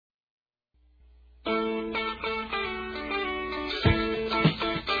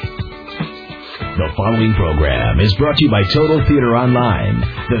The following program is brought to you by Total Theater Online.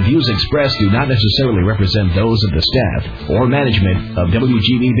 The views expressed do not necessarily represent those of the staff or management of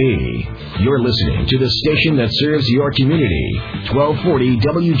WGBB. You're listening to the station that serves your community, 1240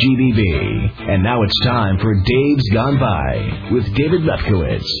 WGBB. And now it's time for Dave's Gone By with David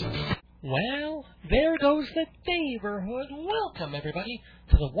Lefkowitz. Well, there goes the neighborhood. Welcome, everybody,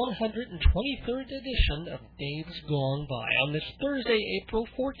 to the 123rd edition of Dave's Gone By on this Thursday, April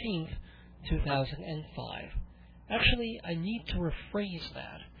 14th, 2005. Actually, I need to rephrase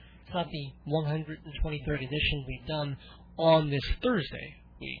that. It's not the 123rd edition we've done on this Thursday.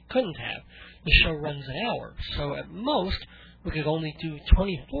 We couldn't have. The show runs an hour, so at most, we could only do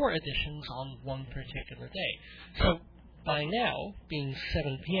 24 editions on one particular day. So, by now, being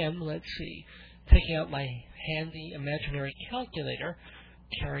 7 p.m., let's see, taking out my handy imaginary calculator,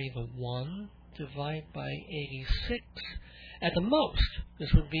 carry the 1, divide by 86. At the most,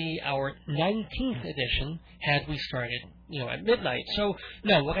 this would be our 19th edition had we started, at midnight. So,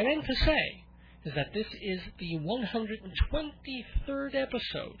 no, what I meant to say is that this is the 123rd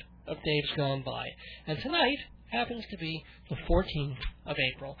episode of Dave's Gone By. And tonight happens to be the 14th of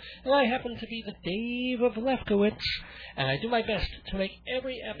April. And I happen to be the Dave of Lefkowitz. And I do my best to make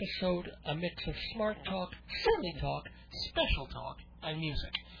every episode a mix of smart talk, silly talk, special talk, and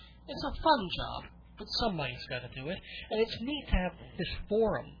music. It's a fun job, but somebody's got to do it. And it's neat to have this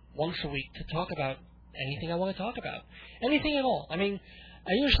forum once a week to talk about anything I want to talk about. Anything at all. I mean,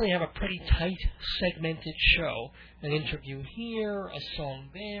 I usually have a pretty tight, segmented show. An interview here, a song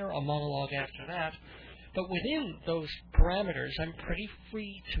there, a monologue after that. But within those parameters, I'm pretty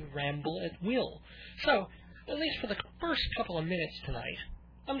free to ramble at will. So, at least for the first couple of minutes tonight,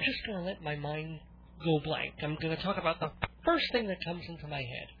 I'm just going to let my mind go blank. I'm going to talk about the first thing that comes into my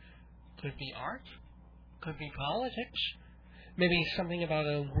head. Could be art, could be politics, maybe something about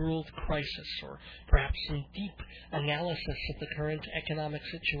a world crisis, or perhaps some deep analysis of the current economic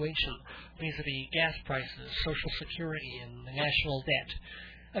situation vis-a-vis gas prices, Social Security, and the national debt.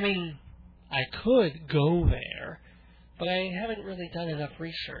 I mean, I could go there, but I haven't really done enough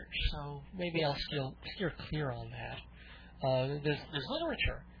research, so maybe I'll steer clear on that. There's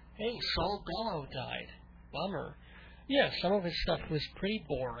literature. Hey, Saul Bellow died. Bummer. Yeah, some of his stuff was pretty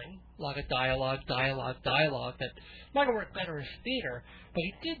boring. A lot of dialogue that might have worked better as theater, but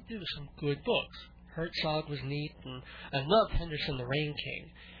he did do some good books. Herzog was neat, and I loved Henderson the Rain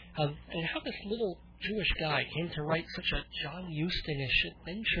King. And how this little Jewish guy came to write such a John Huston-ish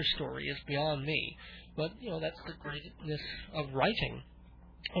adventure story is beyond me. But, that's the greatness of writing.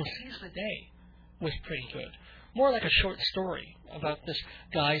 And Seize the Day was pretty good. More like a short story about this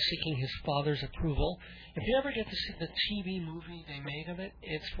guy seeking his father's approval. If you ever get to see the TV movie they made of it,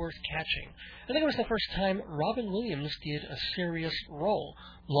 it's worth catching. I think it was the first time Robin Williams did a serious role,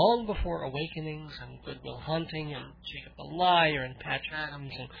 long before Awakenings and Good Will Hunting and Jacob the Liar and Patch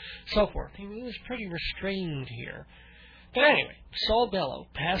Adams and so forth. He was pretty restrained here. But anyway, Saul Bellow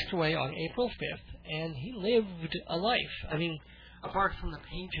passed away on April 5th, and he lived a life. I mean, apart from the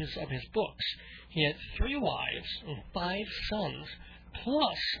pages of his books, he had 3 wives and 5 sons,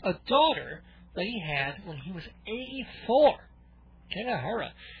 plus a daughter that he had when he was 84.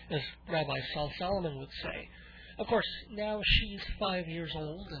 Kenahara, as Rabbi Saul Solomon would say. Of course, now she's 5 years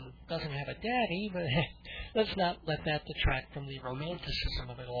old and doesn't have a daddy, but let's not let that detract from the romanticism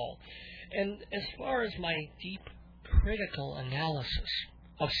of it all. And as far as my deep critical analysis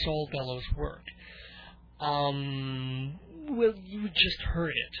of Saul Bellow's work, well, you just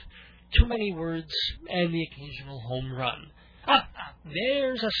heard it. Too many words and the occasional home run.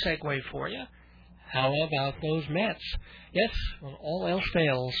 There's a segue for you. How about those Mets? Yes, when all else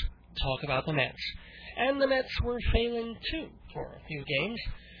fails, talk about the Mets. And the Mets were failing, too, for a few games.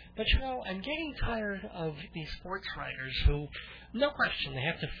 But, I'm getting tired of these sports writers who, no question, they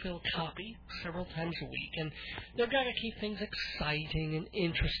have to fill copy several times a week, and they've got to keep things exciting and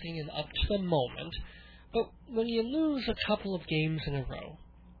interesting and up to the moment. But when you lose a couple of games in a row,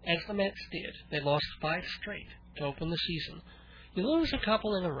 as the Mets did, they lost 5 straight to open the season. You lose a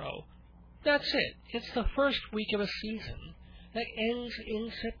couple in a row, that's it. It's the first week of a season that ends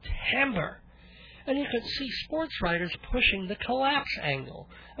in September. And you could see sports writers pushing the collapse angle.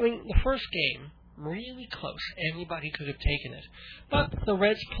 I mean, the first game, really close. Anybody could have taken it. But the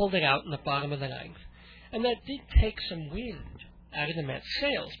Reds pulled it out in the bottom of the 9th. And that did take some wind out of the Mets'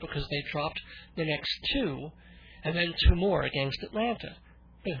 sails because they dropped the next 2 and then 2 more against Atlanta.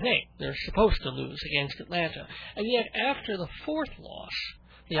 But hey, they're supposed to lose against Atlanta. And yet, after the 4th loss,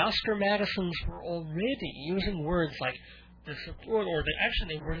 the Oscar Madisons were already using words like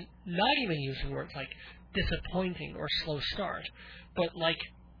actually they were not even using words like disappointing or slow start, but like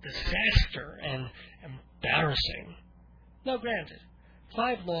disaster and embarrassing. Now, granted,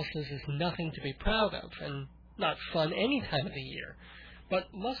 5 losses is nothing to be proud of, and not fun any time of the year,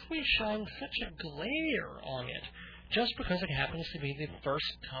 but must we shine such a glare on it just because it happens to be the first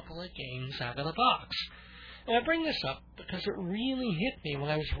couple of games out of the box? And I bring this up because it really hit me when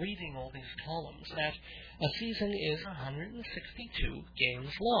I was reading all these columns that a season is 162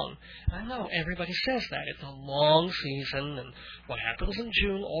 games long. I know everybody says that. It's a long season, and what happens in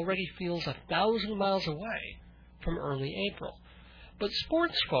June already feels 1,000 miles away from early April. But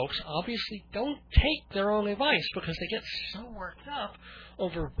sports folks obviously don't take their own advice because they get so worked up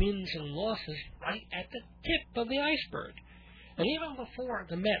over wins and losses right at the tip of the iceberg. And even before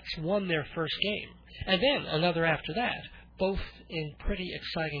the Mets won their first game, and then another after that, both in pretty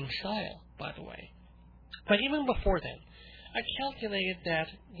exciting style, by the way. But even before then, I calculated that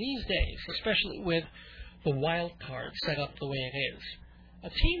these days, especially with the wild card set up the way it is, a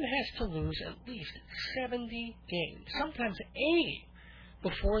team has to lose at least 70 games, sometimes 80,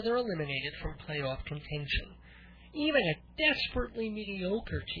 before they're eliminated from playoff contention. Even a desperately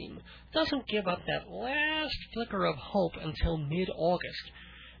mediocre team doesn't give up that last flicker of hope until mid-August.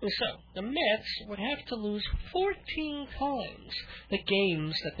 And so, the Mets would have to lose 14 times the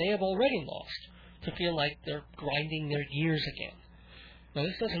games that they have already lost to feel like they're grinding their gears again. Now,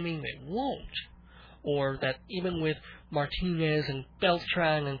 this doesn't mean they won't, or that even with Martinez and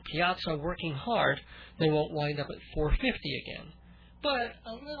Beltran and Piazza working hard, they won't wind up at 450 again. But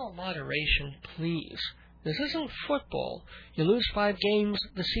a little moderation, please. This isn't football. You lose 5 games,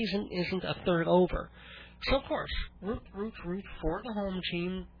 the season isn't a third over. So, of course, root for the home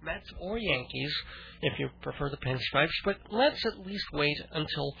team, Mets or Yankees, if you prefer the pinstripes, but let's at least wait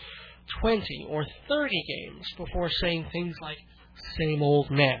until 20 or 30 games before saying things like, same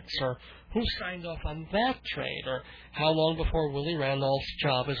old Mets, or who signed off on that trade, or how long before Willie Randolph's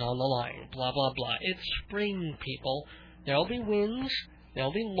job is on the line, blah, blah, blah. It's spring, people. There'll be wins,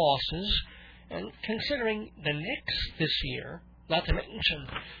 there'll be losses, and considering the Knicks this year, not to mention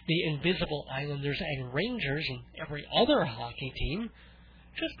the invisible Islanders and Rangers and every other hockey team,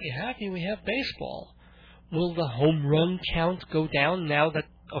 just be happy we have baseball. Will the home run count go down now that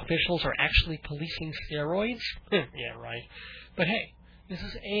officials are actually policing steroids? Yeah, right. But hey, this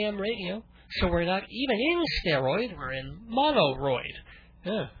is AM radio, so we're not even in steroid, we're in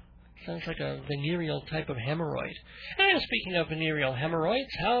monoroid. Sounds like a venereal type of hemorrhoid. And speaking of venereal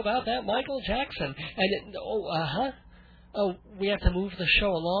hemorrhoids, how about that Michael Jackson? And, Oh, we have to move the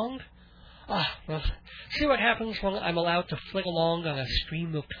show along? Well, see what happens when I'm allowed to flit along on a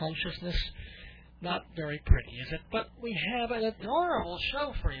stream of consciousness? Not very pretty, is it? But we have an adorable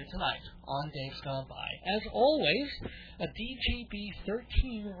show for you tonight on Dave's Gone By. As always, a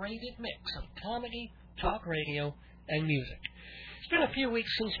DGB-13 rated mix of comedy, talk radio, and music. It's been a few weeks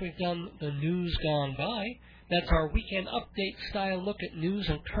since we've done the News Gone By. That's our weekend update-style look at news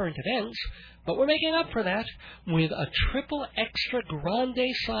and current events. But we're making up for that with a triple extra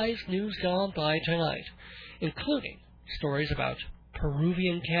grande-sized News Gone By tonight, including stories about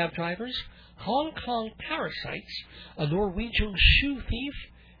Peruvian cab drivers, Hong Kong parasites, a Norwegian shoe thief,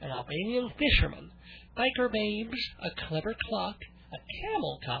 an Albanian fisherman, biker babes, a clever clock, a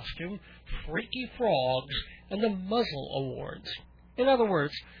camel costume, freaky frogs, and the Muzzle Awards. In other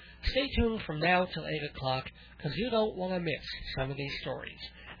words, stay tuned from now till 8 o'clock, because you don't want to miss some of these stories.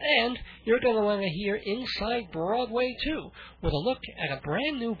 And you're going to want to hear Inside Broadway, too, with a look at a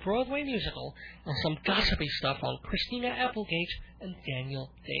brand new Broadway musical and some gossipy stuff on Christina Applegate and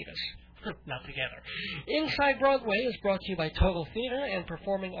Daniel Davis. Not together. Inside Broadway is brought to you by Total Theater and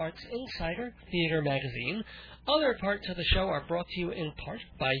Performing Arts Insider Theater Magazine. Other parts of the show are brought to you in part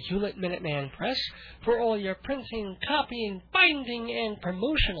by Hewlett Minuteman Press for all your printing, copying, binding, and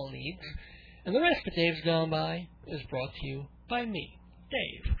promotional needs. And the rest of Dave's Gone By is brought to you by me,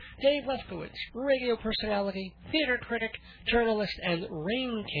 Dave Lefkowitz, radio personality, theater critic, journalist, and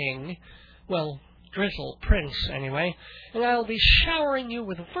Rain King. Well, Drizzle Prince, anyway, and I'll be showering you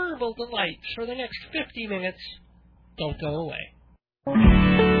with verbal delights for the next 50 minutes. Don't go away.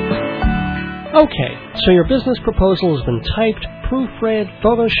 Okay, so your business proposal has been typed, proofread,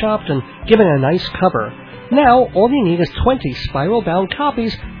 photoshopped, and given a nice cover. Now, all you need is 20 spiral-bound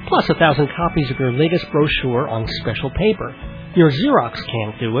copies, plus 1,000 copies of your latest brochure on special paper. Your Xerox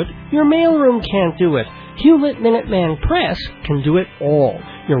can't do it. Your mailroom can't do it. Hewlett Minuteman Press can do it all.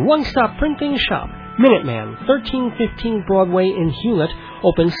 Your one-stop printing shop. Minuteman, 1315 Broadway in Hewlett,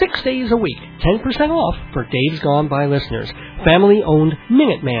 open 6 days a week, 10% off for Dave's Gone By listeners. Family-owned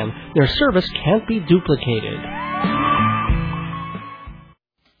Minuteman. Their service can't be duplicated.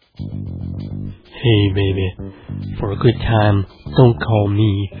 Hey, baby. For a good time, don't call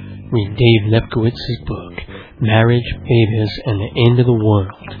me. Read Dave Lefkowitz's book, Marriage, Babies, and the End of the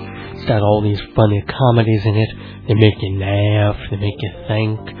World. It's got all these funny comedies in it. They make you laugh, they make you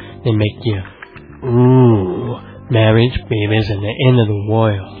think, they make you, ooh. Marriage, Babies, and the End of the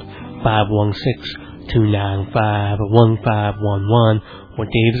World. 516-295-1511 or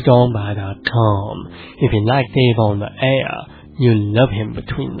davesgoneby.com. If you like Dave on the air, you'll love him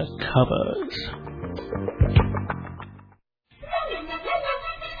between the covers.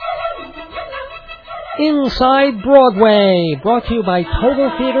 Inside Broadway, brought to you by Total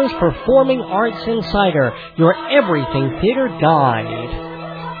Theater's Performing Arts Insider, your everything theater guide.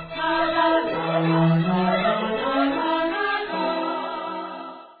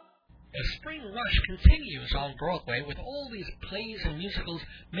 The spring rush continues on Broadway with all these plays and musicals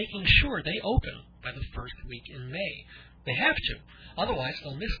making sure they open by the first week in May. They have to, otherwise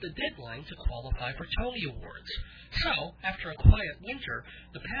they'll miss the deadline to qualify for Tony Awards. So, after a quiet winter,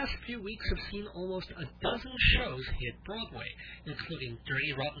 the past few weeks have seen almost a dozen shows hit Broadway, including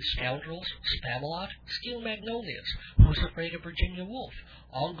Dirty Rotten Scoundrels, Spamalot, Steel Magnolias, Who's Afraid of Virginia Woolf,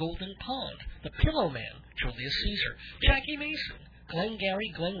 On Golden Pond, The Pillow Man, Julius Caesar, Jackie Mason,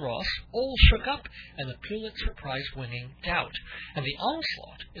 Glengarry Glen Ross, All Shook Up, and the Pulitzer Prize-winning Doubt. And the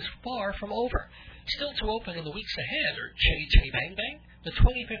onslaught is far from over. Still to open in the weeks ahead are Chitty Chitty Bang Bang, the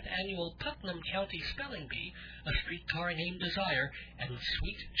 25th Annual Putnam County Spelling Bee, A Streetcar Named Desire, and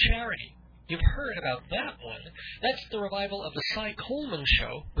Sweet Charity. You've heard about that one. That's the revival of the Cy Coleman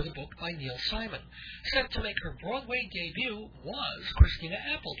Show with a book by Neil Simon. Set to make her Broadway debut was Christina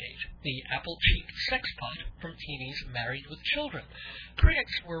Applegate, the apple-cheeked sexpot from TV's Married with Children.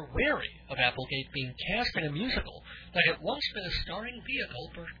 Critics were wary of Applegate being cast in a musical that had once been a starring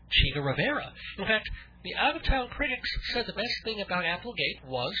vehicle for Chita Rivera. In fact, the out-of-town critics said the best thing about Applegate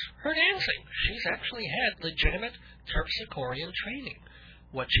was her dancing. She's actually had legitimate terpsichorean training.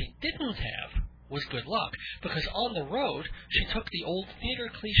 What she didn't have was good luck, because on the road, she took the old theater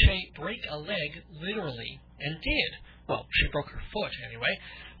cliche break a leg literally, and did. Well, she broke her foot, anyway,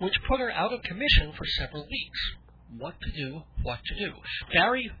 which put her out of commission for several weeks. What to do, what to do.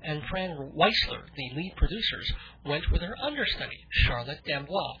 Barry and Fran Weisler, the lead producers, went with her understudy, Charlotte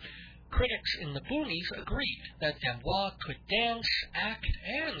Dambois. Critics in the boonies agreed that Dambois could dance, act,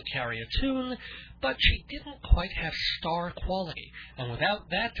 and carry a tune, but she didn't quite have star quality, and without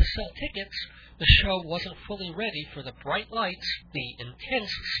that to sell tickets, the show wasn't fully ready for the bright lights, the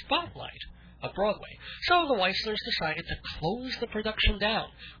intense spotlight of Broadway. So the Weislers decided to close the production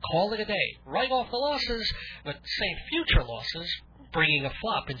down, call it a day, write off the losses, but save future losses, bringing a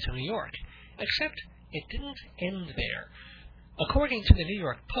flop into New York. Except it didn't end there. According to the New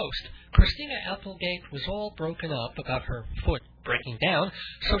York Post, Christina Applegate was all broken up about her foot breaking down,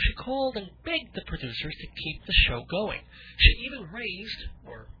 so she called and begged the producers to keep the show going. She even raised,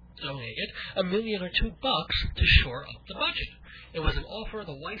 or donated, $1 million or $2 to shore up the budget. It was an offer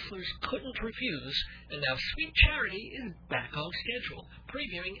the Weislers couldn't refuse, and now Sweet Charity is back on schedule,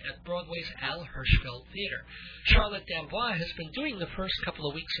 previewing at Broadway's Al Hirschfeld Theater. Charlotte Dambois has been doing the first couple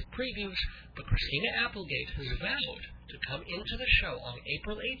of weeks of previews, but Christina Applegate has vowed to come into the show on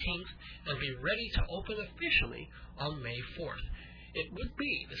April 18th and be ready to open officially on May 4th. It would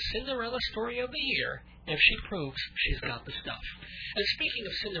be the Cinderella story of the year if she proves she's got the stuff. And speaking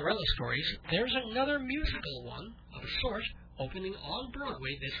of Cinderella stories, there's another musical one, of a sort, opening on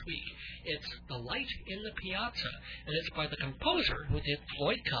Broadway this week. It's The Light in the Piazza, and it's by the composer who did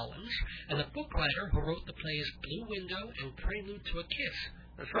Floyd Collins and the book writer who wrote the plays Blue Window and Prelude to a Kiss.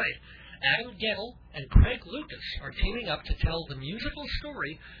 That's right. Adam Gettle and Craig Lucas are teaming up to tell the musical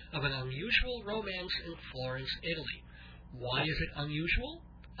story of an unusual romance in Florence, Italy. Why is it unusual?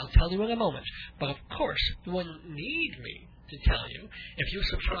 I'll tell you in a moment. But of course, you wouldn't need me to tell you if you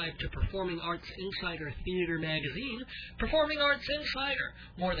subscribe to Performing Arts Insider Theater Magazine. Performing Arts Insider,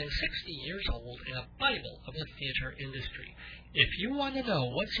 more than 60 years old and a Bible of the theater industry. If you want to know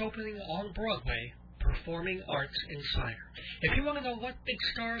what's opening on Broadway, Performing Arts Insider. If you want to know what big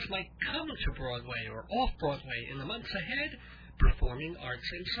stars might come to Broadway or off-Broadway in the months ahead, Performing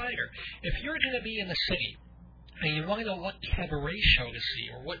Arts Insider. If you're going to be in the city and you want to know what cabaret show to see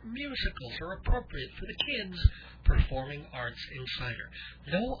or what musicals are appropriate for the kids, Performing Arts Insider.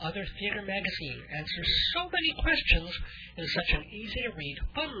 No other theater magazine answers so many questions in such an easy-to-read,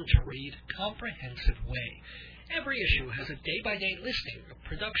 fun-to-read, comprehensive way. Every issue has a day-by-day listing of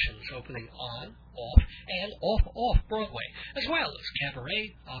productions opening on, off, and off Broadway, as well as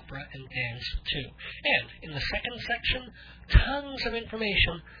cabaret, opera, and dance, too. And in the second section, tons of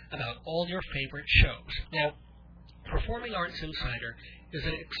information about all your favorite shows. Now, Performing Arts Insider is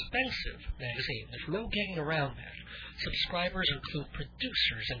an expensive magazine. There's no getting around that. Subscribers include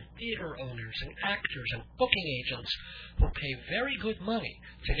producers and theater owners and actors and booking agents who pay very good money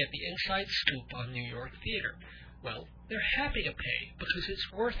to get the inside scoop on New York theater. Well, they're happy to pay because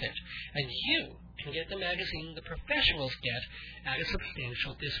it's worth it, and you can get the magazine the professionals get at a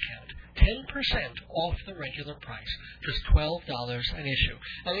substantial discount, 10% off the regular price, just $12 an issue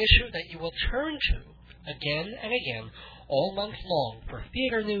that you will turn to again and again all month long for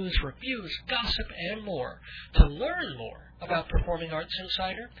theater news, reviews, gossip, and more. To learn more about Performing Arts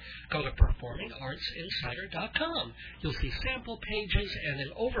Insider, go to performingartsinsider.com. You'll see sample pages and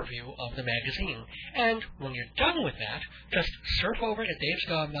an overview of the magazine. And when you're done with that, just surf over to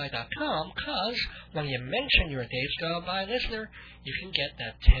davesgoneby.com, because when you mention you're a Dave's Gone By listener, you can get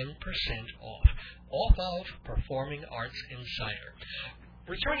that 10% off of Performing Arts Insider.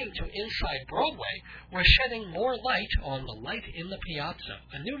 Returning to Inside Broadway, we're shedding more light on The Light in the Piazza,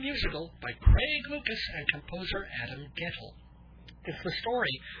 a new musical by Craig Lucas and composer Adam Gettle. It's the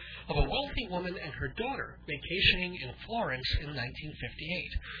story of a wealthy woman and her daughter vacationing in Florence in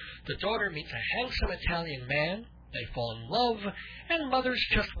 1958. The daughter meets a handsome Italian man, they fall in love, and mother's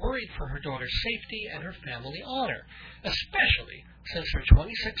just worried for her daughter's safety and her family honor, especially since her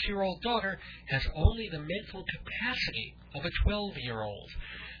 26-year-old daughter has only the mental capacity of a 12-year-old.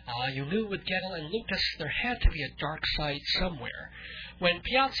 You knew with Gettle and Lucas there had to be a dark side somewhere. When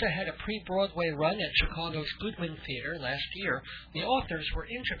Piazza had a pre-Broadway run at Chicago's Goodwin Theater last year, the authors were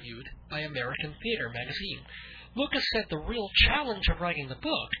interviewed by American Theater magazine. Lucas said the real challenge of writing the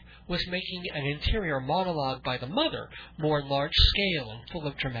book was making an interior monologue by the mother more large-scale and full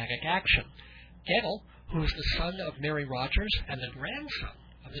of dramatic action. Gettle, who is the son of Mary Rogers and the grandson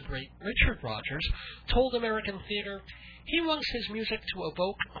of the great Richard Rogers, told American Theater he wants his music to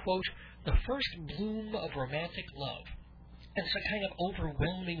evoke, quote, the first bloom of romantic love. It's a kind of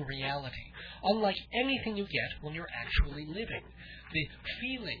overwhelming reality, unlike anything you get when you're actually living. The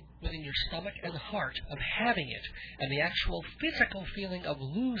feeling within your stomach and heart of having it and the actual physical feeling of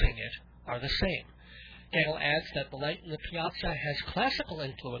losing it are the same. Gettle adds that The Light in the Piazza has classical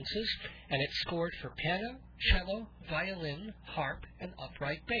influences, and it's scored for piano, cello, violin, harp, and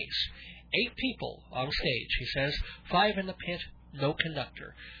upright bass. 8 people on stage, he says, 5 in the pit, no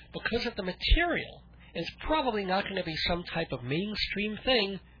conductor. Because of the material, it's probably not going to be some type of mainstream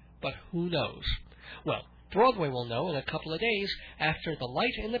thing, but who knows? Well, Broadway will know in a couple of days after The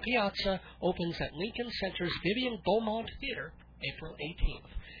Light in the Piazza opens at Lincoln Center's Vivian Beaumont Theater, April 18th.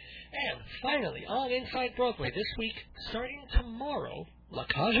 And finally, on Inside Broadway this week, starting tomorrow, La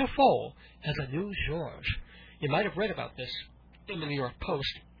Cage aux Folles has a new Georges. You might have read about this in the New York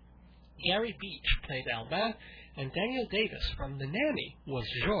Post. Gary Beach played Albin, and Daniel Davis from The Nanny was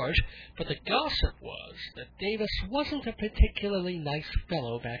Georges, but the gossip was that Davis wasn't a particularly nice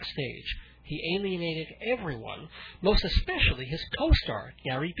fellow backstage. He alienated everyone, most especially his co-star,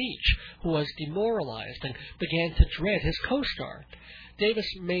 Gary Beach, who was demoralized and began to dread his co-star.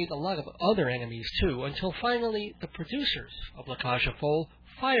 Davis made a lot of other enemies, too, until finally the producers of La Cage aux Folles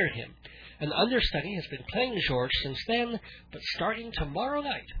fired him. An understudy has been playing Georges since then, but starting tomorrow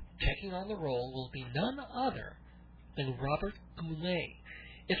night, taking on the role will be none other than Robert Goulet.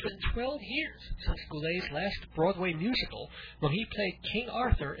 It's been 12 years since Goulet's last Broadway musical, when he played King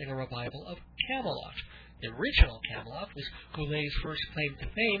Arthur in a revival of Camelot. The original Camelot was Goulet's first claim to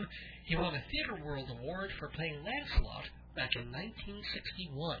fame. He won a Theatre World Award for playing Lancelot back in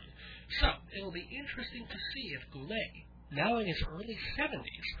 1961. So, it'll be interesting to see if Goulet, now in his early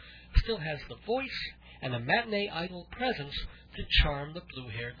 70s, still has the voice and the matinee idol presence to charm the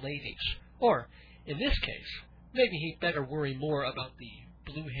blue-haired ladies. Or, in this case, maybe he'd better worry more about the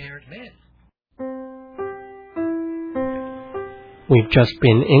blue-haired men. We've just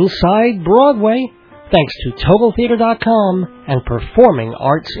been Inside Broadway, thanks to TotalTheater.com and Performing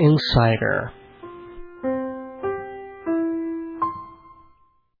Arts Insider.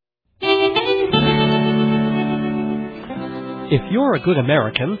 If you're a good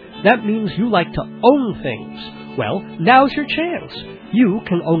American, that means you like to own things. Well, now's your chance. You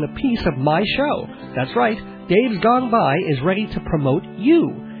can own a piece of my show. That's right, Dave's Gone By is ready to promote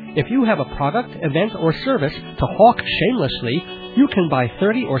you. If you have a product, event, or service to hawk shamelessly, you can buy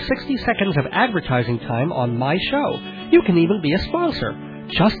 30 or 60 seconds of advertising time on my show. You can even be a sponsor.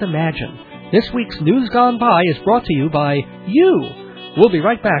 Just imagine. This week's News Gone By is brought to you by you. We'll be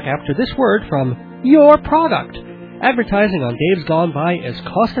right back after this word from your product. Advertising on Dave's Gone By is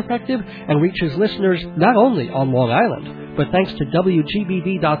cost-effective and reaches listeners not only on Long Island, but thanks to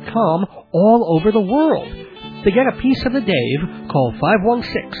WGBB.com all over the world. To get a piece of the Dave, call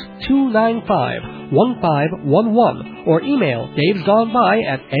 516-295-1511 or email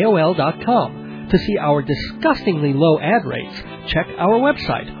davesgoneby@aol.com. To see our disgustingly low ad rates, check our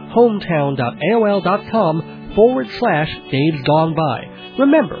website, hometown.aol.com/davesgoneby.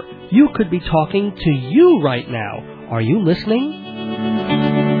 Remember, you could be talking to you right now. Are you listening?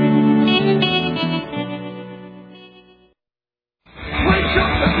 Wake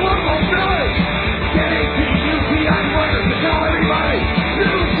up the global village! Get APUPI writers to tell everybody!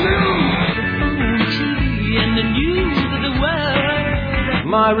 News! And the news of the world.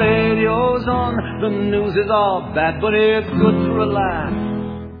 My radio's on, the news is all bad, but it's good for a laugh.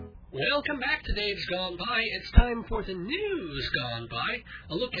 Welcome back to Dave's Gone By. It's time for the news gone by,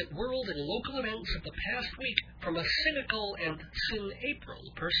 a look at world and local events of the past week from a cynical and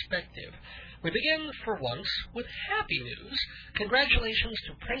sin-April perspective. We begin, for once, with happy news. Congratulations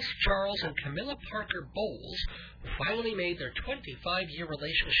to Prince Charles and Camilla Parker Bowles, who finally made their 25-year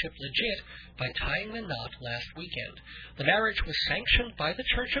relationship legit by tying the knot last weekend. The marriage was sanctioned by the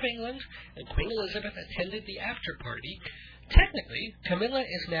Church of England, and Queen Elizabeth attended the after-party. Technically, Camilla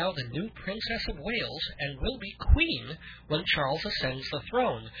is now the new Princess of Wales and will be Queen when Charles ascends the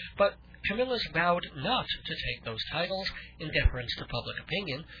throne, but Camilla's vowed not to take those titles in deference to public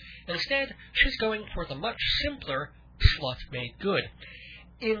opinion. Instead, she's going for the much simpler slut made good.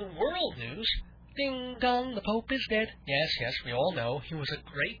 In world news, ding dong, the Pope is dead. Yes, we all know. He was a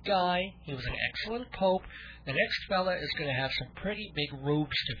great guy. He was an excellent Pope. The next fella is going to have some pretty big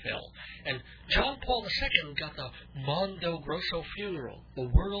robes to fill. And John Paul II got the Mondo Grosso funeral, the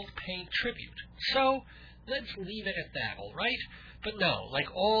world-paid tribute. So, let's leave it at that, all right? But no, like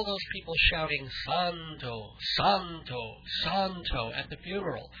all those people shouting, Santo, Santo, Santo at the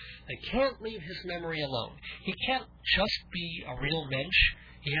funeral, they can't leave his memory alone. He can't just be a real mensch.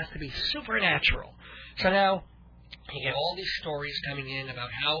 He has to be supernatural. So now, you get all these stories coming in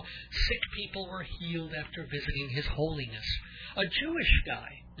about how sick people were healed after visiting His Holiness. A Jewish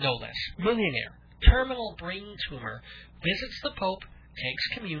guy, no less, millionaire, terminal brain tumor, visits the Pope, takes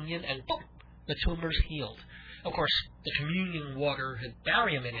communion, and boom, the tumor's healed. Of course, the communion water had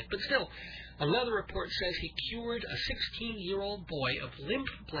barium in it, but still, another report says he cured a 16-year-old boy of lymph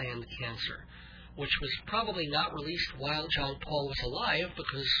gland cancer, which was probably not released while John Paul was alive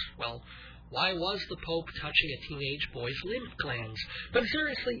because, well, why was the Pope touching a teenage boy's lymph glands? But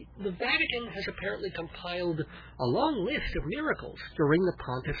seriously, the Vatican has apparently compiled a long list of miracles during the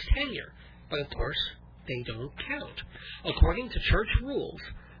pontiff's tenure. But of course, they don't count. According to church rules,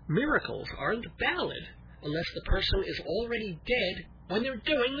 miracles aren't valid unless the person is already dead when they're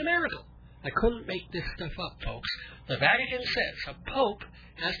doing the miracle. I couldn't make this stuff up, folks. The Vatican says a pope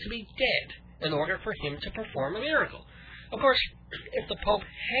has to be dead in order for him to perform a miracle. Of course, if the pope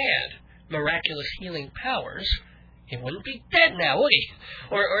had miraculous healing powers, he wouldn't be dead now, would he?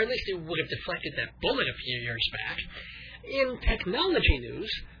 Or at least he would have deflected that bullet a few years back. In technology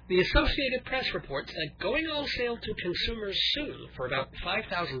news, the Associated Press reports that going on sale to consumers soon for about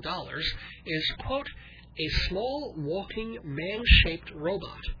 $5,000 is, quote, a small, walking, man-shaped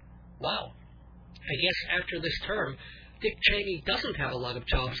robot. Wow. I guess after this term, Dick Cheney doesn't have a lot of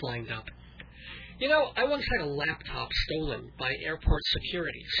jobs lined up. You know, I once had a laptop stolen by airport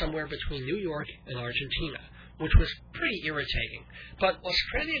security somewhere between New York and Argentina, which was pretty irritating. But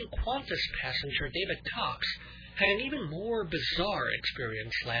Australian Qantas passenger David Cox had an even more bizarre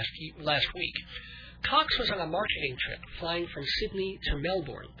experience last week. Cox was on a marketing trip flying from Sydney to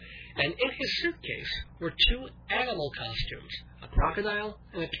Melbourne, and in his suitcase were two animal costumes, a crocodile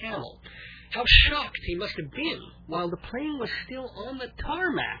and a camel. How shocked he must have been while the plane was still on the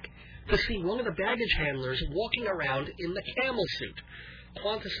tarmac to see one of the baggage handlers walking around in the camel suit.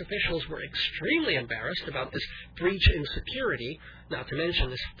 Qantas officials were extremely embarrassed about this breach in security, not to mention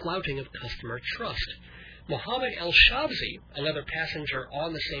this flouting of customer trust. Mohammed El-Shabzi, another passenger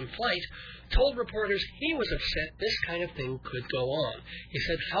on the same flight, told reporters he was upset this kind of thing could go on. He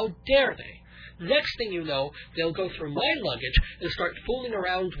said, how dare they? Next thing you know, they'll go through my luggage and start fooling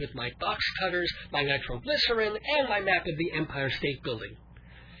around with my box cutters, my nitroglycerin, and my map of the Empire State Building.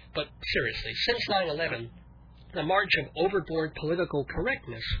 But seriously, since 9/11, the march of overboard political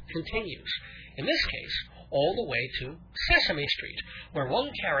correctness continues. In this case, all the way to Sesame Street, where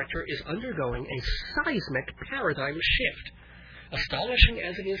one character is undergoing a seismic paradigm shift. Astonishing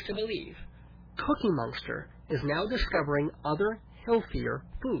as it is to believe, Cookie Monster is now discovering other, healthier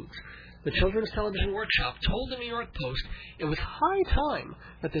foods. The Children's Television Workshop told the New York Post it was high time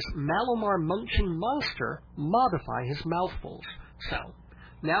that this Malamar-munching monster modify his mouthfuls. So,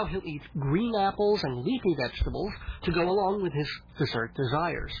 now he'll eat green apples and leafy vegetables to go along with his dessert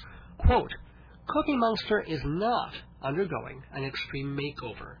desires. Quote, Cookie Monster is not undergoing an extreme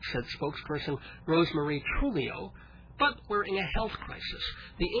makeover, said spokesperson Rosemarie Trulio, but we're in a health crisis.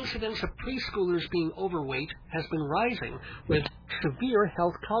 The incidence of preschoolers being overweight has been rising with severe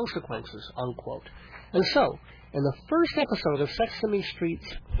health consequences, unquote. And so, in the first episode of Sesame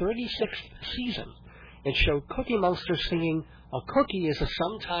Street's 36th season, it showed Cookie Monster singing, "A cookie is a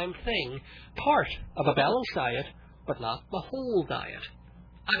sometime thing, part of a balanced diet, but not the whole diet."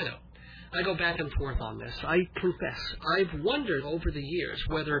 I don't know. I go back and forth on this. I confess, I've wondered over the years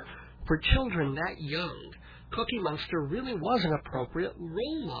whether, for children that young, Cookie Monster really was an appropriate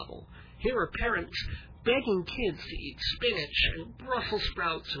role model. Here are parents begging kids to eat spinach and Brussels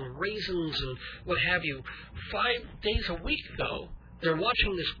sprouts and raisins and what have you. 5 days a week, though, they're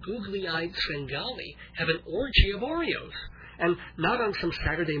watching this googly-eyed Svengali have an orgy of Oreos. And not on some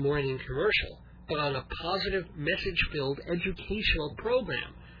Saturday morning commercial, but on a positive, message-filled educational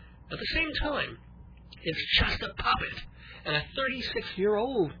program. At the same time, it's just a puppet, and a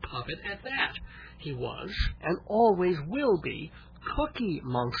 36-year-old puppet at that. He was, and always will be, Cookie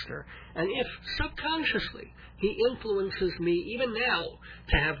Monster, and if subconsciously he influences me even now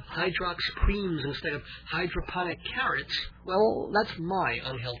to have Hydrox creams instead of hydroponic carrots, well, that's my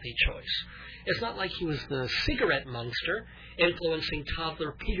unhealthy choice. It's not like he was the cigarette monster influencing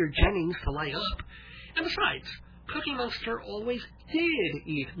toddler Peter Jennings to light up. And besides, Cookie Monster always did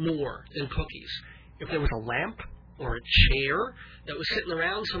eat more than cookies. If there was a lamp or a chair that was sitting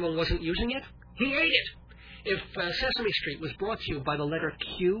around, someone wasn't using it, he ate it. If Sesame Street was brought to you by the letter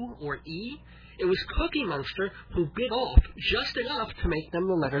Q or E, it was Cookie Monster who bit off just enough to make them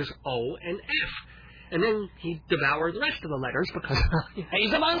the letters O and F. And then he'd devour the rest of the letters because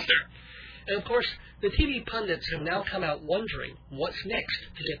he's a monster. And, of course, the TV pundits have now come out wondering what's next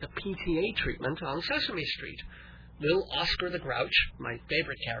to get the PTA treatment on Sesame Street. Will Oscar the Grouch, my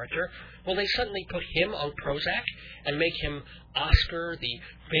favorite character, will they suddenly put him on Prozac and make him Oscar, the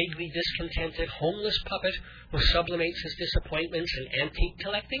vaguely discontented homeless puppet who sublimates his disappointments in antique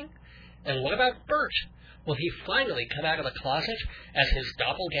collecting? And what about Bert? Will he finally come out of the closet, as his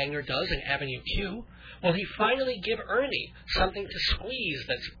doppelganger does in Avenue Q? Will he finally give Ernie something to squeeze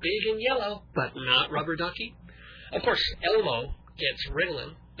that's big and yellow, but not rubber ducky? Of course, Elmo gets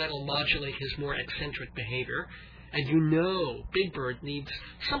Ritalin. That'll modulate his more eccentric behavior. And you know Big Bird needs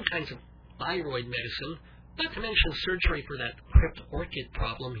some kinds of thyroid medicine, not to mention surgery for that crypt orchid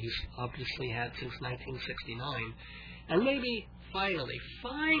problem he's obviously had since 1969. And maybe, finally,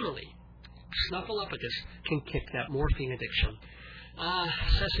 Snuffleupagus can kick that morphine addiction. Ah,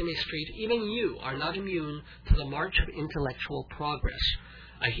 Sesame Street, even you are not immune to the march of intellectual progress.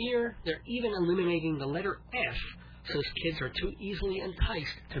 I hear they're even eliminating the letter F, since kids are too easily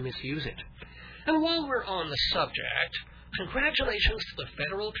enticed to misuse it. And while we're on the subject, congratulations to the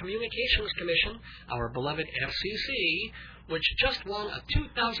Federal Communications Commission, our beloved FCC, which just won a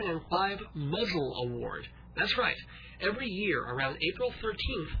 2005 Muzzle Award. That's right. Every year around April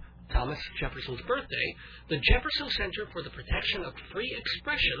 13th, Thomas Jefferson's birthday, the Jefferson Center for the Protection of Free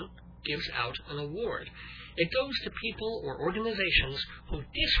Expression gives out an award. It goes to people or organizations who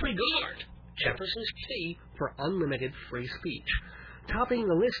disregard Jefferson's plea for unlimited free speech. Topping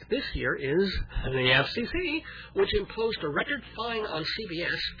the list this year is the FCC, which imposed a record fine on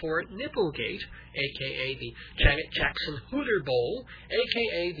CBS for Nipplegate, a.k.a. the Janet Jackson Hooter Bowl,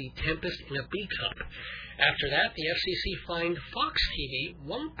 a.k.a. the Tempest in a Bee Cup. After that, the FCC fined Fox TV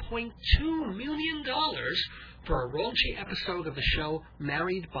 $1.2 million for a raunchy episode of the show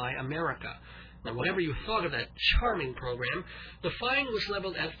Married by America. Now, whatever you thought of that charming program, the fine was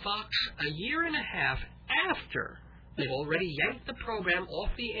leveled at Fox a year and a half after they'd already yanked the program off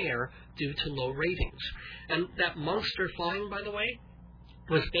the air due to low ratings. And that monster fine, by the way,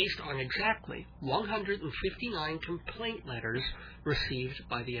 was based on exactly 159 complaint letters received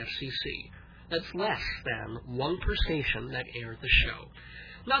by the FCC. That's less than one per station that aired the show.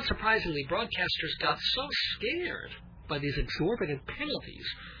 Not surprisingly, broadcasters got so scared by these exorbitant penalties,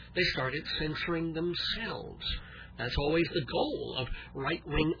 they started censoring themselves. That's always the goal of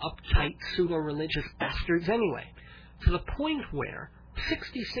right-wing, uptight, pseudo-religious bastards anyway. To the point where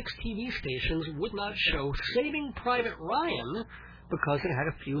 66 TV stations would not show Saving Private Ryan because it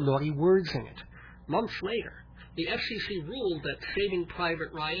had a few naughty words in it. Months later, the FCC ruled that Saving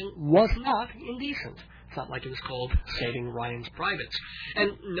Private Ryan was not indecent. It's not like it was called Saving Ryan's Privates.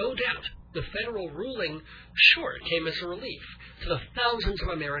 And no doubt, the federal ruling sure came as a relief to the thousands of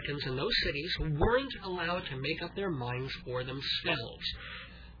Americans in those cities who weren't allowed to make up their minds for themselves.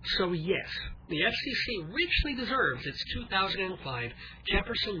 So yes, the FCC richly deserves its 2005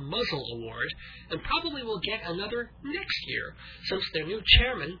 Jefferson Muzzle Award, and probably will get another next year, since their new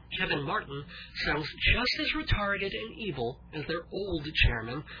chairman, Kevin Martin, sounds just as retarded and evil as their old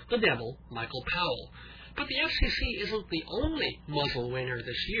chairman, the devil, Michael Powell. But the FCC isn't the only muzzle winner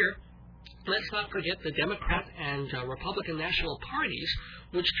this year. Let's not forget the Democrat and Republican national parties,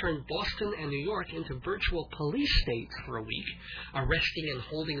 which turned Boston and New York into virtual police states for a week, arresting and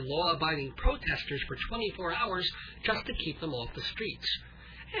holding law-abiding protesters for 24 hours just to keep them off the streets.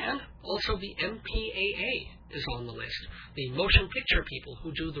 And also the MPAA is on the list, the motion picture people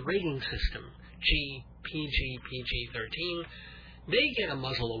who do the rating system, G, PG, PG-13. They get a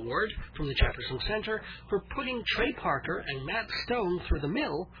muzzle award from the Jefferson Center for putting Trey Parker and Matt Stone through the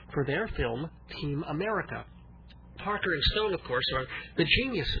mill for their film Team America. Parker and Stone, of course, are the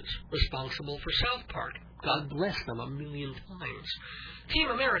geniuses responsible for South Park. God bless them a million times. Team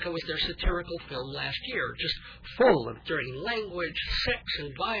America was their satirical film last year, just full of dirty language, sex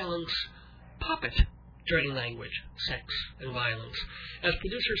and violence. Puppet dirty language, sex, and violence. As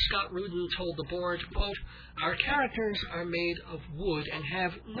producer Scott Rudin told the board, quote, "Our characters are made of wood and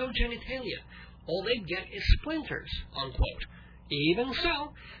have no genitalia. All they get is splinters," unquote. Even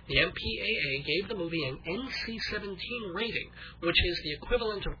so, the MPAA gave the movie an NC-17 rating, which is the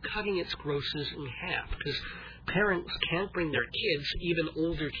equivalent of cutting its grosses in half, because parents can't bring their kids, even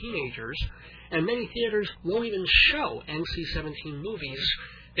older teenagers, and many theaters won't even show NC-17 movies.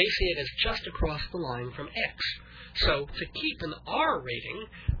 They see it as just across the line from X. So, to keep an R rating,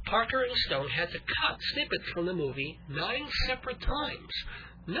 Parker and Stone had to cut snippets from the movie 9 separate times.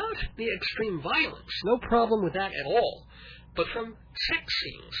 Not the extreme violence, no problem with that at all, but from sex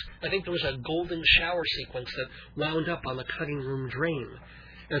scenes. I think there was a golden shower sequence that wound up on the cutting room drain.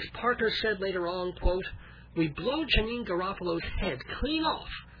 As Parker said later on, quote, "We blow Janine Garofalo's head clean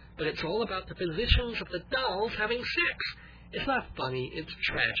off, but it's all about the positions of the dolls having sex. It's not funny, it's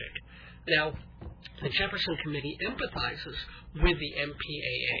tragic." Now, the Jefferson Committee empathizes with the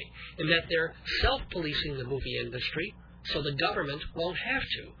MPAA in that they're self-policing the movie industry, so the government won't have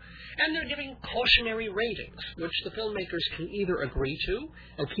to. And they're giving cautionary ratings, which the filmmakers can either agree to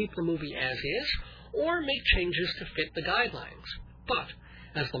and keep the movie as is, or make changes to fit the guidelines. But,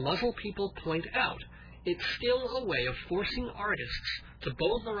 as the muzzle people point out, it's still a way of forcing artists to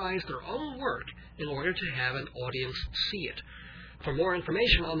bowdlerize their own work in order to have an audience see it. For more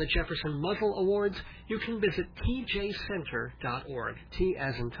information on the Jefferson Muzzle Awards, you can visit tjcenter.org. T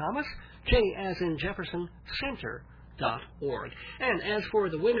as in Thomas, J as in Jefferson, Center.org. And as for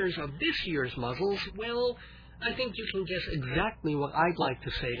the winners of this year's muzzles, well, I think you can guess exactly what I'd like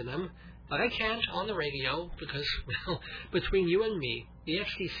to say to them, but I can't on the radio because, well, between you and me, the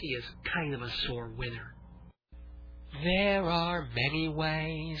FCC is kind of a sore winner. There are many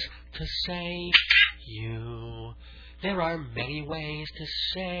ways to say you. There are many ways to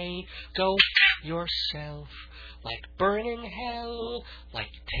say go yourself, like burn in hell, like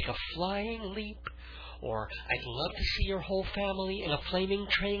take a flying leap, or I'd love to see your whole family in a flaming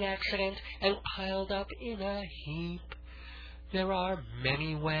train accident and piled up in a heap. There are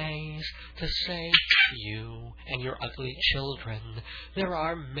many ways to say you and your ugly children. There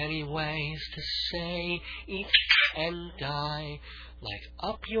are many ways to say eat and die, like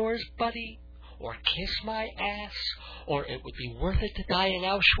up yours, buddy, or kiss my ass, or it would be worth it to die in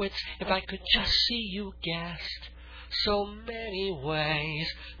Auschwitz if I could just see you gassed. So many ways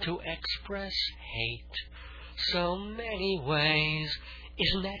to express hate. So many ways.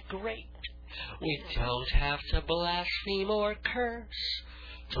 Isn't that great? We don't have to blaspheme or curse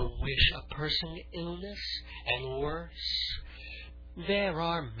to wish a person illness and worse. There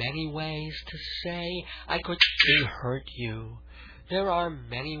are many ways to say I could hurt you. There are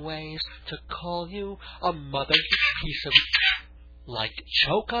many ways to call you a mother piece of... like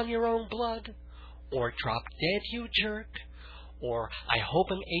choke on your own blood, or drop dead, you jerk, or I hope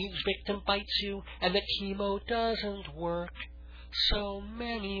an AIDS victim bites you and the chemo doesn't work. So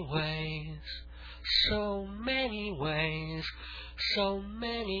many ways, so many ways, so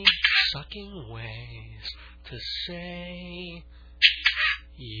many sucking ways to say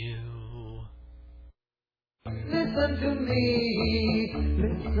you. Listen to me,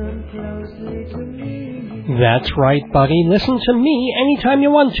 listen closely to me. That's right, buddy. Listen to me anytime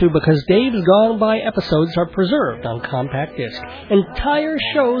you want to, because Dave's Gone By episodes are preserved on compact disc. Entire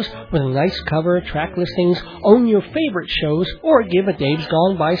shows with a nice cover, track listings, own your favorite shows, or give a Dave's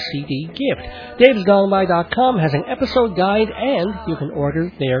Gone By CD gift. Dave'sGoneBy.com has an episode guide, and you can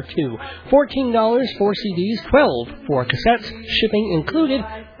order there too. $14 for CDs, $12 for cassettes, shipping included.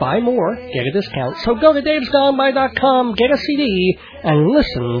 Buy more, get a discount. So go to Dave's daysgoneby.com, get a CD, and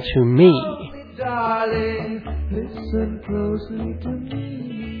listen to me. Darling, listen closely to me.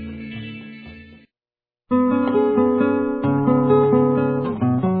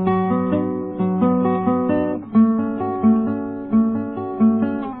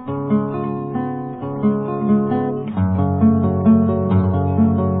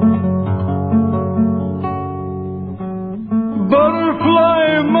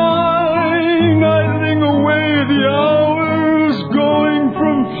 Butterfly mine, idling away the hours, going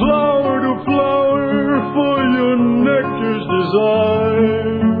from flower to flower for your nectar's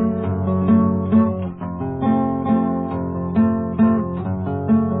desire.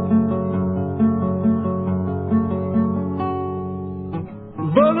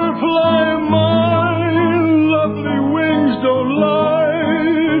 Butterfly mine, lovely wings don't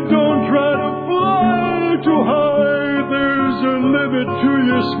lie, don't try to fly too high, there's a limit to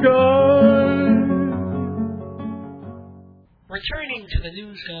your sky. Returning to the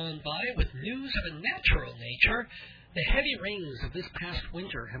news gone by with news of a natural nature, the heavy rains of this past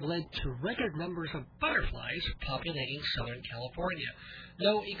winter have led to record numbers of butterflies populating Southern California.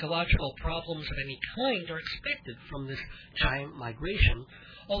 No ecological problems of any kind are expected from this giant migration,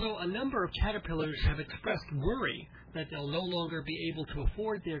 although a number of caterpillars have expressed worry that they'll no longer be able to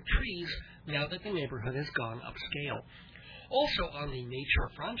afford their trees now that the neighborhood has gone upscale. Also on the nature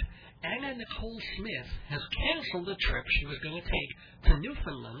front, Anna Nicole Smith has canceled a trip she was going to take to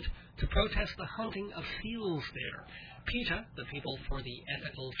Newfoundland to protest the hunting of seals there. PETA, the People for the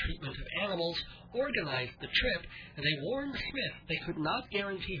Ethical Treatment of Animals, organized the trip, and they warned Smith they could not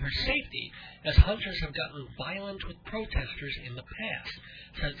guarantee her safety, as hunters have gotten violent with protesters in the past.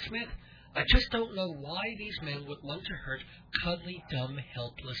 Said Smith, "I just don't know why these men would want to hurt cuddly, dumb,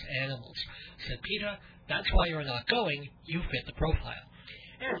 helpless animals." Said PETA, "That's why you're not going. You fit the profile."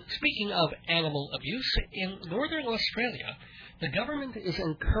 And speaking of animal abuse, in northern Australia, the government is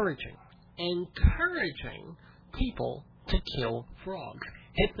encouraging people to kill frogs.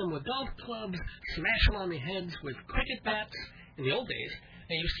 Hit them with golf clubs, smash them on the heads with cricket bats. In the old days,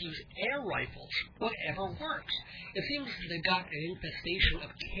 they used to use air rifles. Whatever works. It seems they've got an infestation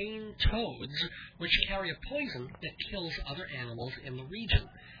of cane toads, which carry a poison that kills other animals in the region.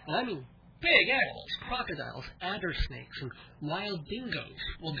 And I mean big animals, crocodiles, adder snakes, and wild dingoes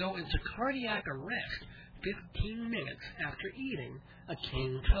will go into cardiac arrest 15 minutes after eating a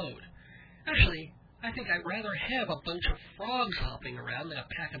cane toad. Actually, I think I'd rather have a bunch of frogs hopping around than a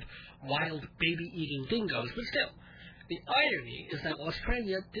pack of wild baby-eating dingoes, but still. The irony is that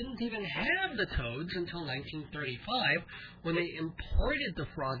Australia didn't even have the toads until 1935, when they imported the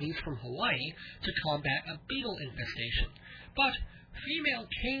froggies from Hawaii to combat a beetle infestation. But female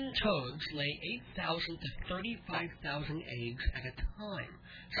cane toads lay 8,000 to 35,000 eggs at a time.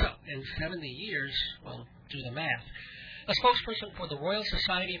 So, in 70 years, well, do the math. A spokesperson for the Royal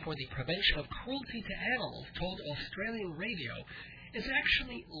Society for the Prevention of Cruelty to Animals told Australian radio it's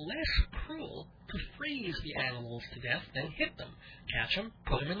actually less cruel to freeze the animals to death than hit them. Catch them,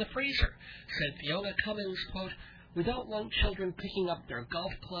 put them in the freezer. Said Fiona Cummins, quote, "We don't want children picking up their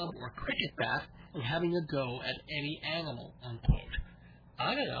golf club or cricket bat and having a go at any animal," unquote.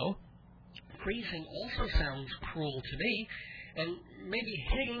 I don't know. Freezing also sounds cruel to me, and maybe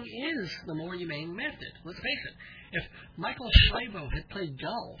hitting is the more humane method. Let's face it. If Michael Shaibo had played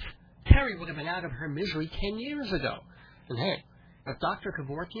golf, Terry would have been out of her misery 10 years ago. And hey, if Dr.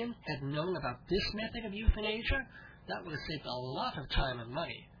 Kevorkian had known about this method of euthanasia, that would have saved a lot of time and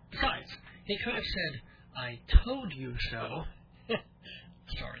money. Besides, he could have said, "I told you so."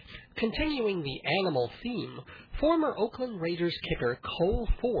 Sorry. Continuing the animal theme, former Oakland Raiders kicker Cole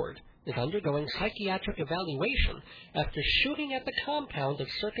Ford is undergoing psychiatric evaluation after shooting at the compound of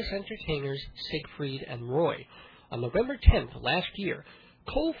circus entertainers Siegfried and Roy. On November 10th last year,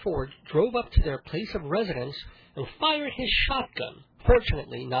 Cole Ford drove up to their place of residence and fired his shotgun,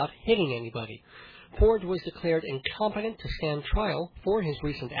 fortunately not hitting anybody. Ford was declared incompetent to stand trial for his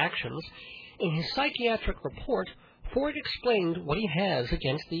recent actions. In his psychiatric report, Ford explained what he has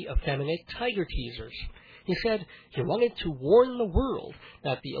against the effeminate tiger teasers. He said he wanted to warn the world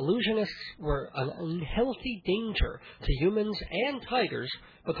that the illusionists were an unhealthy danger to humans and tigers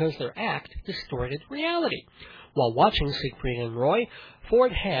because their act distorted reality. While watching Siegfried and Roy,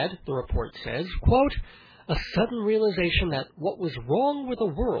 Ford had, the report says, quote, "a sudden realization that what was wrong with the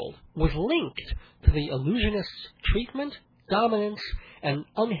world was linked to the illusionists' treatment, dominance, and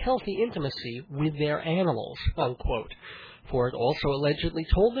unhealthy intimacy with their animals," unquote. Ford also allegedly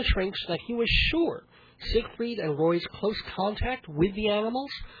told the shrinks that he was sure Siegfried and Roy's close contact with the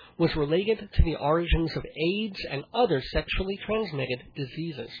animals was related to the origins of AIDS and other sexually transmitted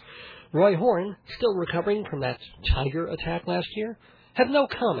diseases. Roy Horn, still recovering from that tiger attack last year, had no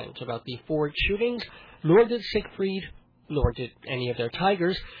comment about the Ford shootings, nor did Siegfried, nor did any of their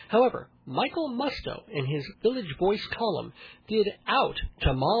tigers. However, Michael Musto, in his Village Voice column, did out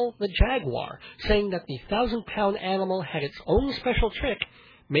Jamal the jaguar, saying that the 1,000-pound animal had its own special trick,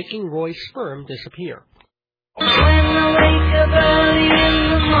 making Roy's sperm disappear. When I wake up early in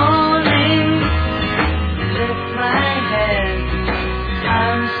the morning, lift my head,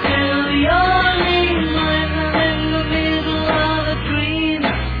 I'm still yawning when I'm in the middle of a dream.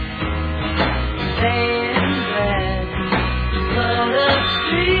 Stay in bed, float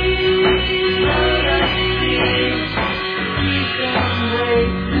upstream, you can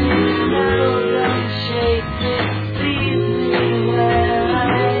wake me, no, don't shake me, leave me where I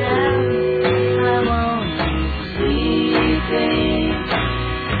am, I'm only sleeping.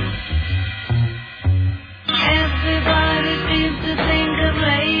 Everybody seems to think I'm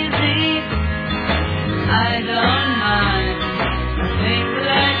lazy, I don't mind, I think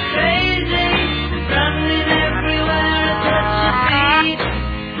like crazy, running everywhere I touch a beat,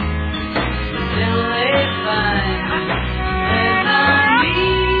 still they find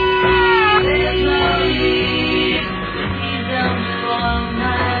there's no need, please don't spoil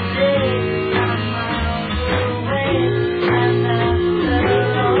my day, I'm miles away, I'm not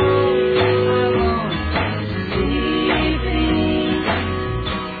alone, I'm only sleeping.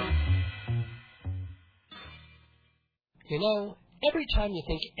 You know, every time you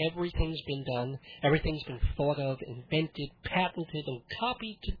think everything's been done, everything's been thought of, invented, patented, and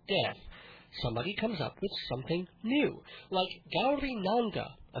copied to death, somebody comes up with something new, like Gauri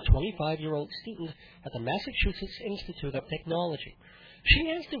Nanda, a 25-year-old student at the Massachusetts Institute of Technology. She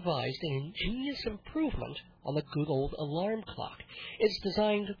has devised an ingenious improvement on the good old alarm clock. It's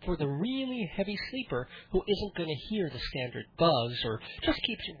designed for the really heavy sleeper who isn't going to hear the standard buzz or just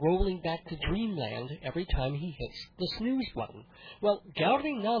keeps rolling back to dreamland every time he hits the snooze button. Well,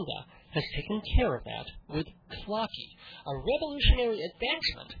 Gauri Nanda has taken care of that with Clocky, a revolutionary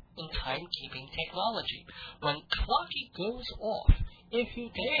advancement in timekeeping technology. When Clocky goes off, if you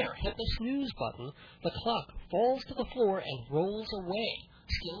dare hit the snooze button, the clock falls to the floor and rolls away,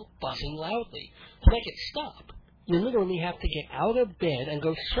 still buzzing loudly. To make it stop, you literally have to get out of bed and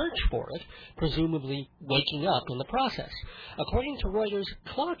go search for it, presumably waking up in the process. According to Reuters,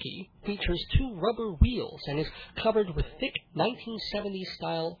 Clocky features 2 rubber wheels and is covered with thick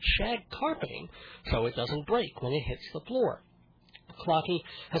 1970s-style shag carpeting so it doesn't break when it hits the floor. Clocky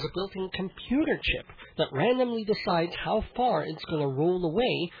has a built-in computer chip that randomly decides how far it's going to roll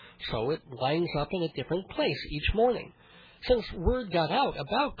away so it lines up in a different place each morning. Since word got out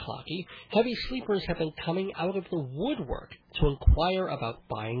about Clocky, heavy sleepers have been coming out of the woodwork to inquire about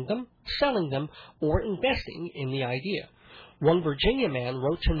buying them, selling them, or investing in the idea. One Virginia man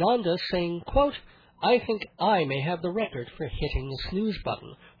wrote to Nanda saying, quote, "I think I may have the record for hitting the snooze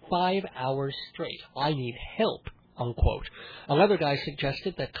button 5 hours straight. I need help." Unquote. Another guy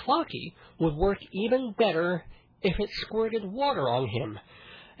suggested that Clocky would work even better if it squirted water on him.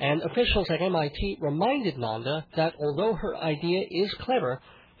 And officials at MIT reminded Nanda that although her idea is clever,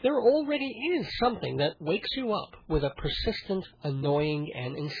 there already is something that wakes you up with a persistent, annoying,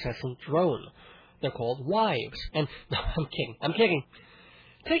 and incessant drone. They're called wives. And, no, I'm kidding.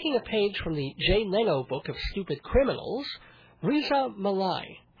 Taking a page from the Jay Leno book of stupid criminals, Reza Malai,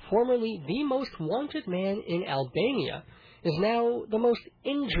 formerly the most wanted man in Albania, is now the most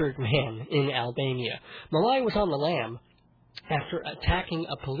injured man in Albania. Malai was on the lam after attacking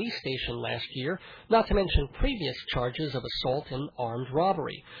a police station last year, not to mention previous charges of assault and armed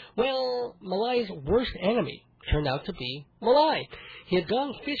robbery. Well, Malai's worst enemy turned out to be Malai. He had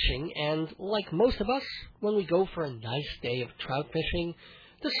gone fishing and, like most of us, when we go for a nice day of trout fishing,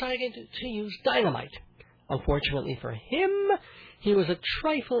 decided to use dynamite. Unfortunately for him, he was a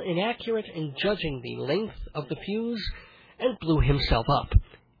trifle inaccurate in judging the length of the fuse and blew himself up.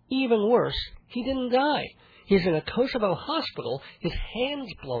 Even worse, he didn't die. He's in a Kosovo hospital, his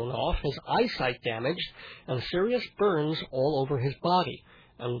hands blown off, his eyesight damaged, and serious burns all over his body.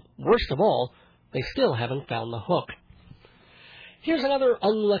 And worst of all, they still haven't found the hook. Here's another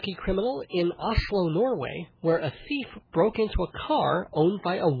unlucky criminal in Oslo, Norway, where a thief broke into a car owned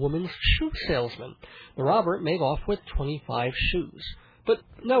by a woman's shoe salesman. The robber made off with 25 shoes. But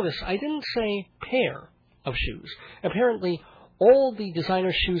notice, I didn't say pair of shoes. Apparently, all the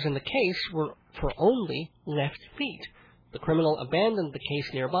designer shoes in the case were for only left feet. The criminal abandoned the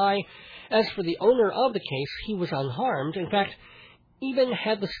case nearby. As for the owner of the case, he was unharmed. In fact, even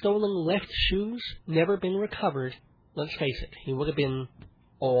had the stolen left shoes never been recovered, let's face it, he would have been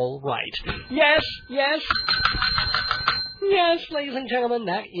all right. Yes, yes! Yes, ladies and gentlemen,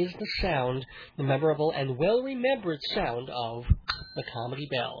 that is the sound, the memorable and well-remembered sound of the comedy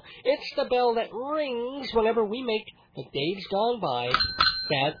bell. It's the bell that rings whenever we make the Dave's Gone By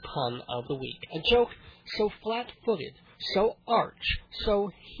Bad Pun of the Week. A joke so flat-footed, so arch,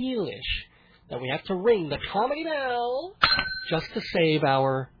 so heelish, that we have to ring the comedy bell just to save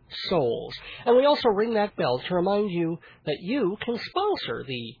our souls. And we also ring that bell to remind you that you can sponsor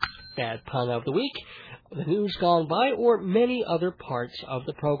the Bad Pun of the Week, the News Gone By, or many other parts of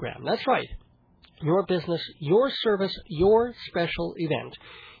the program. That's right. Your business, your service, your special event.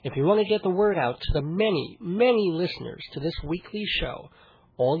 If you want to get the word out to the many, many listeners to this weekly show,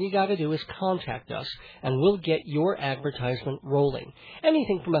 all you got to do is contact us, and we'll get your advertisement rolling.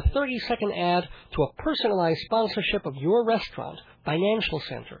 Anything from a 30-second ad to a personalized sponsorship of your restaurant, financial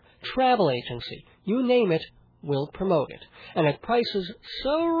center, travel agency, you name it, we'll promote it. And at prices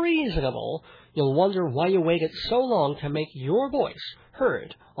so reasonable, you'll wonder why you waited so long to make your voice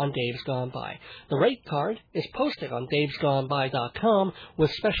heard on Dave's Gone By. The rate card is posted on davesgoneby.com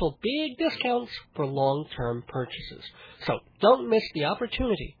with special big discounts for long-term purchases. So don't miss the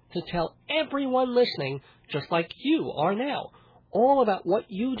opportunity to tell everyone listening, just like you are now, all about what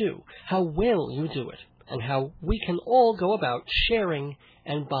you do, how well you do it, and how we can all go about sharing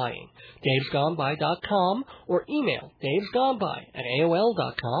and buying. davesgoneby.com or email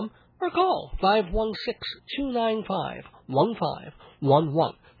davesgoneby@aol.com or call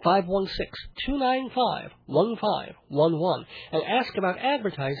 516-295-1511, 516-295-1511, and ask about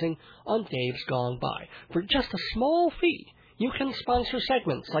advertising on Dave's Gone By. For just a small fee, you can sponsor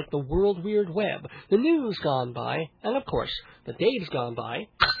segments like the World Weird Web, the News Gone By, and of course, the Dave's Gone By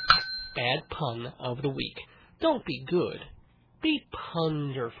Bad Pun of the Week. Don't be good. Be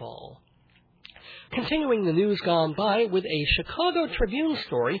punderful. Continuing the News Gone By with a Chicago Tribune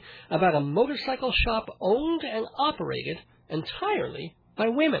story about a motorcycle shop owned and operated entirely by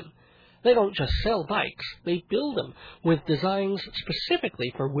women. They don't just sell bikes, they build them with designs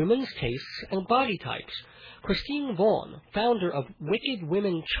specifically for women's tastes and body types. Christine Vaughn, founder of Wicked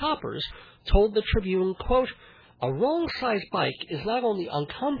Women Choppers, told the Tribune, quote, "A wrong-sized bike is not only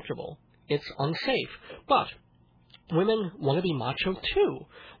uncomfortable, it's unsafe, but women want to be macho too.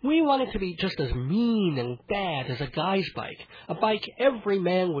 We want it to be just as mean and bad as a guy's bike, a bike every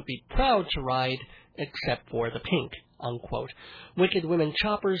man would be proud to ride, except for the pink," unquote. Wicked Women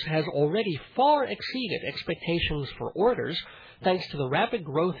Choppers has already far exceeded expectations for orders, thanks to the rapid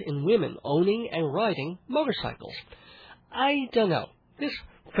growth in women owning and riding motorcycles. I don't know. This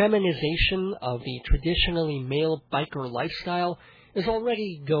feminization of the traditionally male biker lifestyle is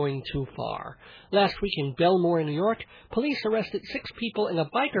already going too far. Last week in Belmore, New York, police arrested 6 people in a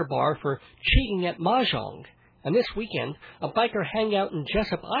biker bar for cheating at mahjong. And this weekend, a biker hangout in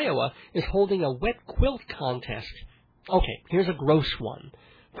Jessup, Iowa, is holding a wet quilt contest. Okay, here's a gross one.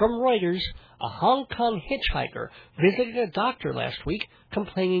 From Reuters, a Hong Kong hitchhiker visited a doctor last week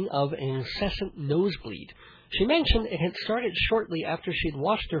complaining of an incessant nosebleed. She mentioned it had started shortly after she'd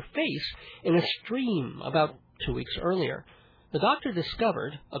washed her face in a stream about 2 weeks earlier. The doctor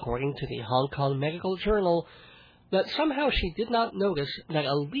discovered, according to the Hong Kong Medical Journal, that somehow she did not notice that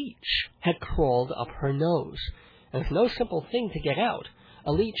a leech had crawled up her nose. And it's no simple thing to get out.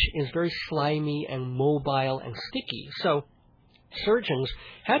 A leech is very slimy and mobile and sticky, so surgeons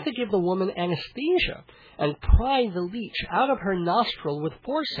had to give the woman anesthesia and pry the leech out of her nostril with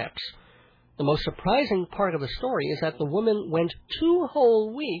forceps. The most surprising part of the story is that the woman went 2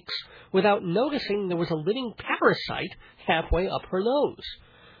 whole weeks without noticing there was a living parasite halfway up her nose.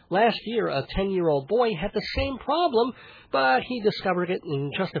 Last year, a 10-year-old boy had the same problem, but he discovered it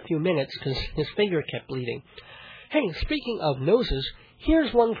in just a few minutes because his finger kept bleeding. Hey, speaking of noses,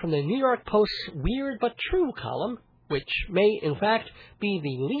 here's one from the New York Post's Weird But True column, which may, in fact, be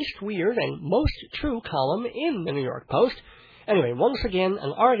the least weird and most true column in the New York Post. Anyway, once again,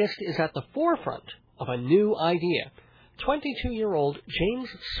 an artist is at the forefront of a new idea. 22-year-old James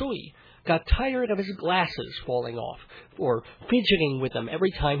Sui got tired of his glasses falling off, or fidgeting with them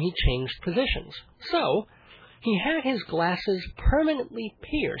every time he changed positions. So, he had his glasses permanently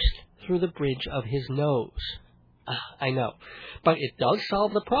pierced through the bridge of his nose. I know, but it does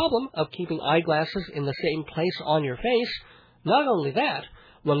solve the problem of keeping eyeglasses in the same place on your face. Not only that,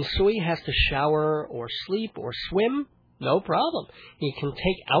 when Sui has to shower or sleep or swim, no problem. He can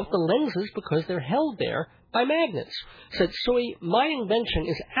take out the lenses because they're held there by magnets. Said Sui, "My invention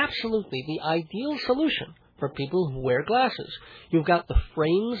is absolutely the ideal solution for people who wear glasses. You've got the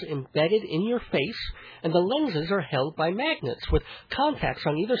frames embedded in your face, and the lenses are held by magnets with contacts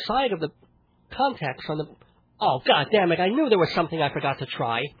on either side of the contacts on the... Oh, God damn it, I knew there was something I forgot to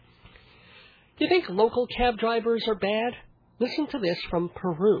try. Do you think local cab drivers are bad? Listen to this from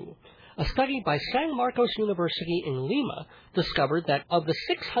Peru. A study by San Marcos University in Lima discovered that of the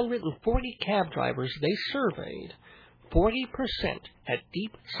 640 cab drivers they surveyed, 40% had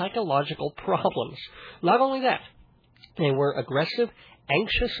deep psychological problems. Not only that, they were aggressive,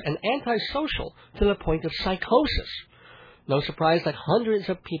 anxious, and antisocial to the point of psychosis. No surprise that hundreds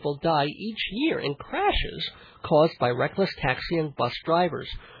of people die each year in crashes caused by reckless taxi and bus drivers.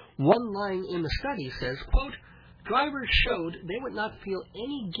 One line in the study says, quote, drivers showed they would not feel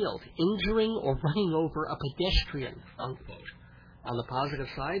any guilt injuring or running over a pedestrian, unquote. On the positive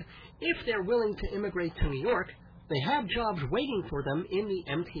side, if they're willing to immigrate to New York, they have jobs waiting for them in the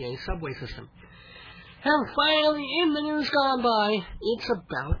MTA subway system. And finally, in the news gone by, it's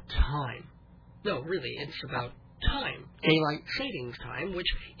about time. No, really, it's about time. Daylight savings time,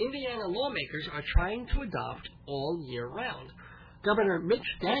 which Indiana lawmakers are trying to adopt all year round. Governor Mitch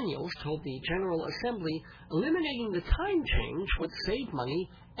Daniels told the General Assembly eliminating the time change would save money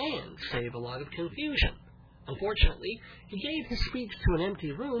and save a lot of confusion. Unfortunately, he gave his speech to an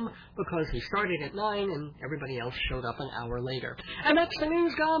empty room because he started at 9 and everybody else showed up an hour later. And that's the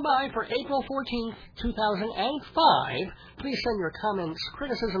news gone by for April 14th, 2005. Please send your comments,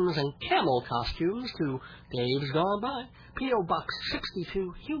 criticisms, and camel costumes to Dave's Gone By, P.O. Box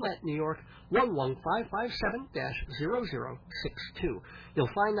 62, Hewlett, New York, 11557-0062. You'll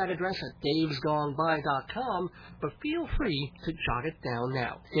find that address at davesgoneby.com, but feel free to jot it down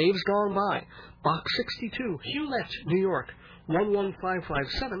now. Dave's Gone By, Box 62, Hewlett, New York,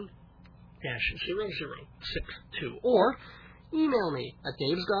 11557-0062. Or email me at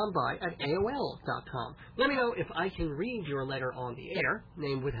davesgoneby@aol.com. Let me know if I can read your letter on the air,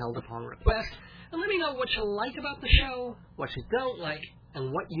 name withheld upon request, and let me know what you like about the show, what you don't like,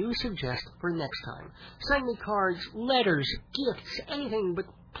 and what you suggest for next time. Send me cards, letters, gifts, anything, but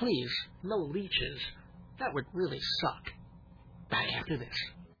please, no leeches. That would really suck. Back after this.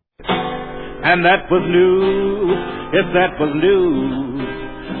 And that was news. Yes, that was news.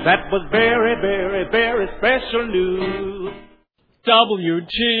 That was very, very, very special news.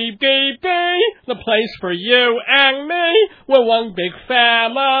 WGBB, the place for you and me. We're one big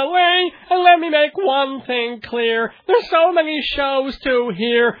family. And let me make one thing clear. There's so many shows to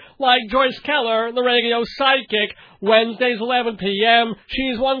hear, like Joyce Keller, the radio psychic. Wednesdays, 11 p.m.,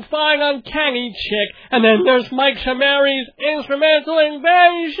 she's one fine, uncanny chick. And then there's Mike Shamari's Instrumental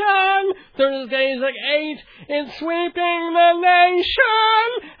Invasion. Thursdays at 8, it's Sweeping the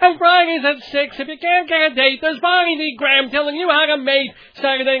Nation. And Fridays at 6, if you can't get a date, there's Bonnie D. Graham telling you how to mate.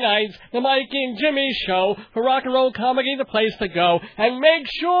 Saturday nights, the Mikey and Jimmy Show. For rock and roll comedy, the place to go. And make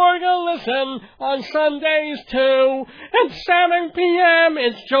sure to listen on Sundays, too. At 7 p.m.,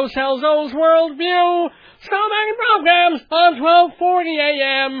 it's Joe Salzo's Worldview. So many programs on 12:40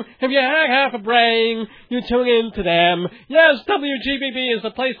 a.m. If you have half a brain, you tune in to them. Yes, WGBB is the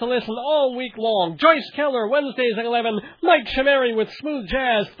place to listen all week long. Joyce Keller, Wednesdays at 11. Mike Shamari with Smooth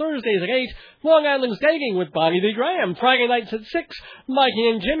Jazz, Thursdays at 8. Long Island's Dating with Bonnie D. Graham, Friday nights at 6. Mikey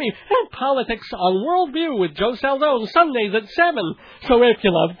and Jimmy, and Politics on Worldview with Joe Saldone, Sundays at 7. So if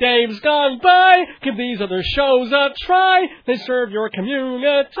you love Dave's Gone By, give these other shows a try. They serve your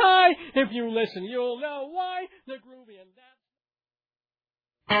community. If you listen, you'll know why. They're groovy and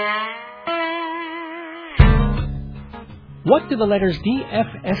What do the letters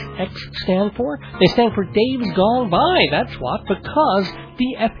DFSX stand for? They stand for Dave's Gone By. That's what, because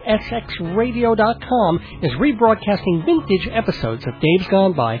DFSXradio.com is rebroadcasting vintage episodes of Dave's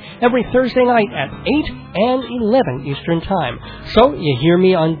Gone By every Thursday night at 8 and 11 Eastern Time. So you hear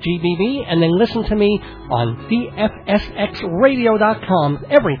me on GBB and then listen to me on DFSXradio.com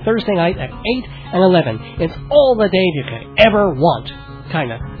every Thursday night at 8 and 11. It's all the Dave you could ever want.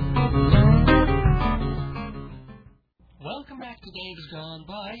 Kinda. Welcome back to Dave's Gone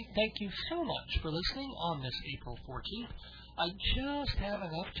By. Thank you so much for listening on this April 14th. I just have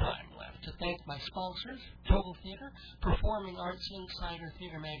enough time left to thank my sponsors, Total Theater, Performing Arts Insider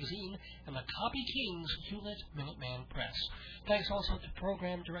Theater Magazine, and the Copy Kings Hewlett Minuteman Press. Thanks also to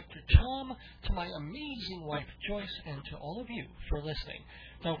Program Director Tom, to my amazing wife Joyce, and to all of you for listening.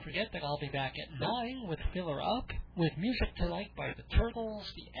 Don't forget that I'll be back at 9 with Filler Up, with music tonight by the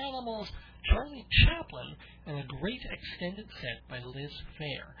Turtles, the Animals, Charlie Chaplin, and a great extended set by Liz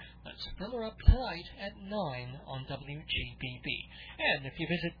Fair. That's Filler Up tonight at 9 on WGBB. And if you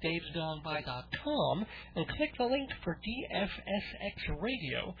visit davesgoneby.com and click the link for DFSX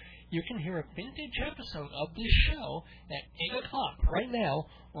Radio, you can hear a vintage episode of this show at 8 o'clock right now,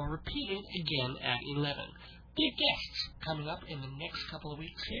 or repeat it again at 11. Big guests coming up in the next couple of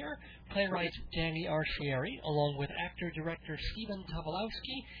weeks here. Playwright Danny Arcieri, along with actor-director Stephen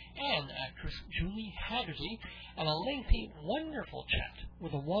Tobolowsky and actress Julie Haggerty, and a lengthy, wonderful chat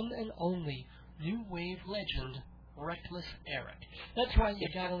with the one and only new wave legend, Reckless Eric. That's why you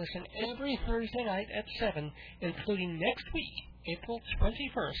gotta listen every Thursday night at 7, including next week, April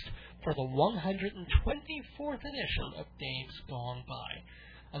 21st, for the 124th edition of Dave's Gone By.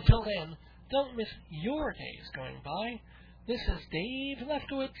 Until then, don't miss your days going by. This is Dave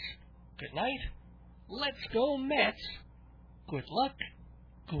Lefkowitz. Good night. Let's go Mets. Good luck.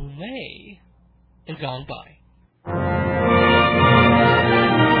 Gourmet. And Gone By.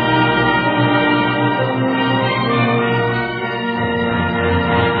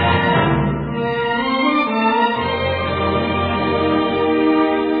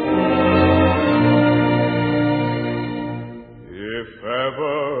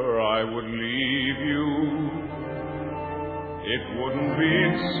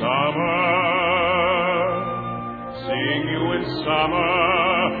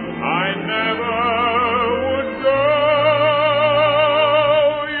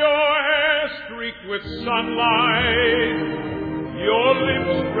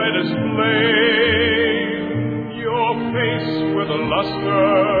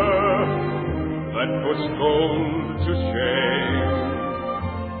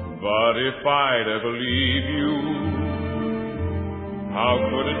 If I'd ever leave you, how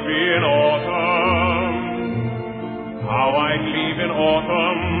could it be in autumn? How I'd leave in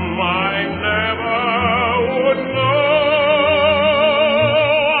autumn, I never would know.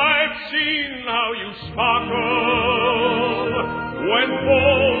 I've seen how you sparkle when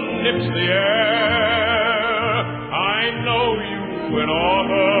fall nips the air. I know you in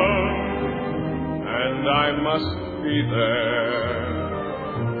autumn, and I must be there.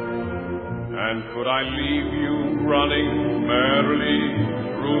 And could I leave you running merrily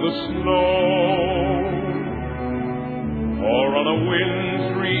through the snow, or on a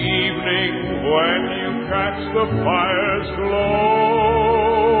wintry evening when you catch the fire's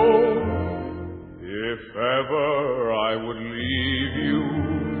glow? If ever I would leave you,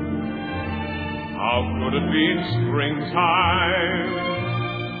 how could it be in springtime,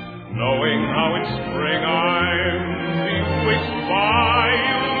 knowing how in spring I'm bewitched by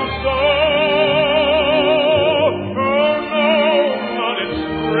you so?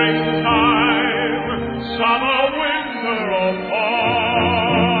 Springtime, summer, winter, or fall.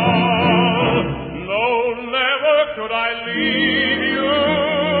 No, never could I leave you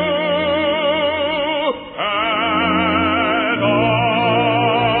at all.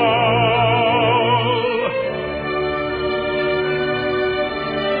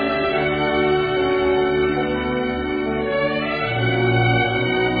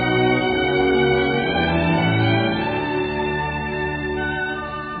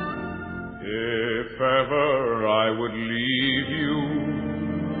 If ever I would leave you,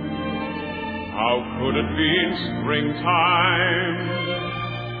 how could it be in springtime,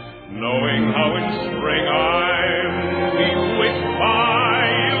 knowing how in spring I'm bewitched by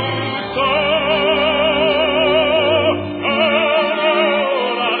you so? Oh,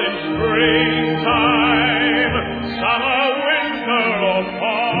 not in springtime.